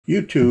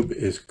YouTube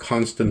is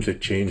constantly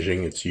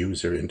changing its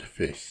user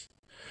interface.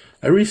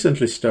 I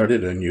recently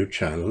started a new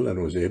channel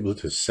and was able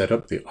to set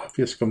up the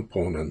obvious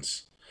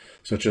components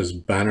such as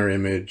banner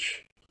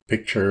image,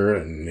 picture,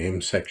 and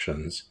name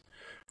sections.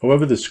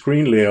 However, the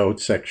screen layout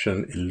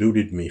section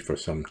eluded me for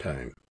some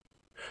time.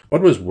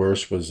 What was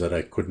worse was that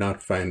I could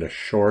not find a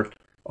short,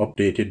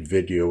 updated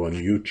video on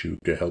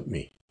YouTube to help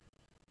me.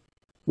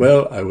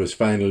 Well, I was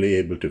finally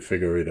able to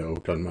figure it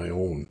out on my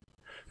own.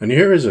 And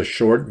here is a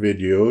short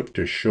video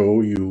to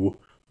show you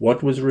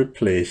what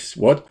replaced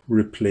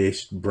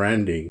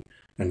branding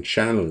and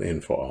channel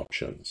info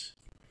options.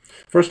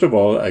 First of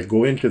all, I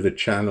go into the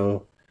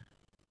channel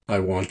I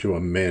want to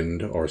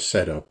amend or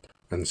set up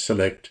and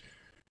select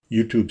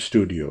YouTube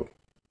Studio.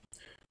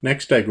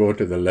 Next, I go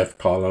to the left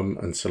column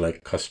and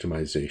select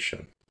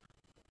Customization.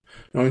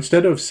 Now,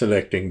 instead of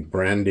selecting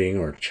branding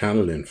or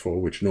channel info,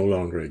 which no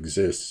longer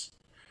exists,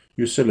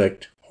 you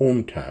select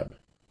Home tab.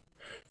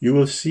 You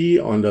will see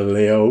on the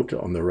layout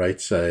on the right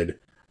side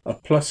a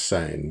plus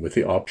sign with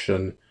the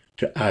option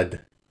to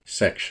add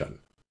section.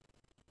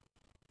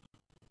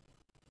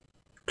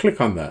 Click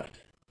on that.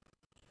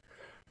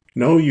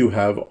 Now you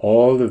have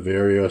all the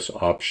various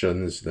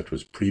options that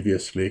was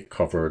previously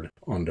covered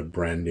on the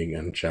branding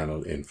and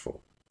channel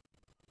info.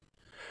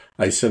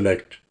 I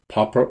select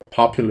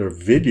popular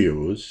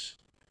videos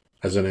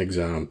as an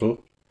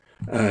example,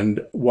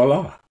 and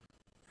voila!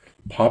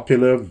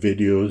 Popular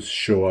videos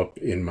show up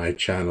in my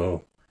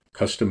channel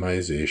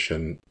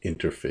customization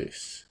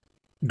interface.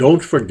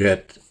 Don't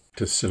forget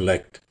to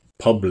select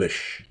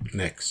Publish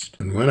next.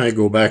 And when I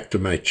go back to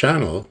my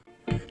channel,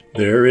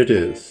 there it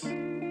is,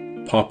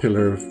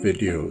 Popular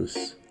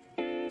Videos.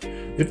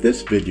 If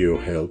this video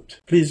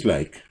helped, please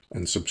like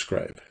and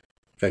subscribe.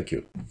 Thank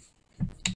you.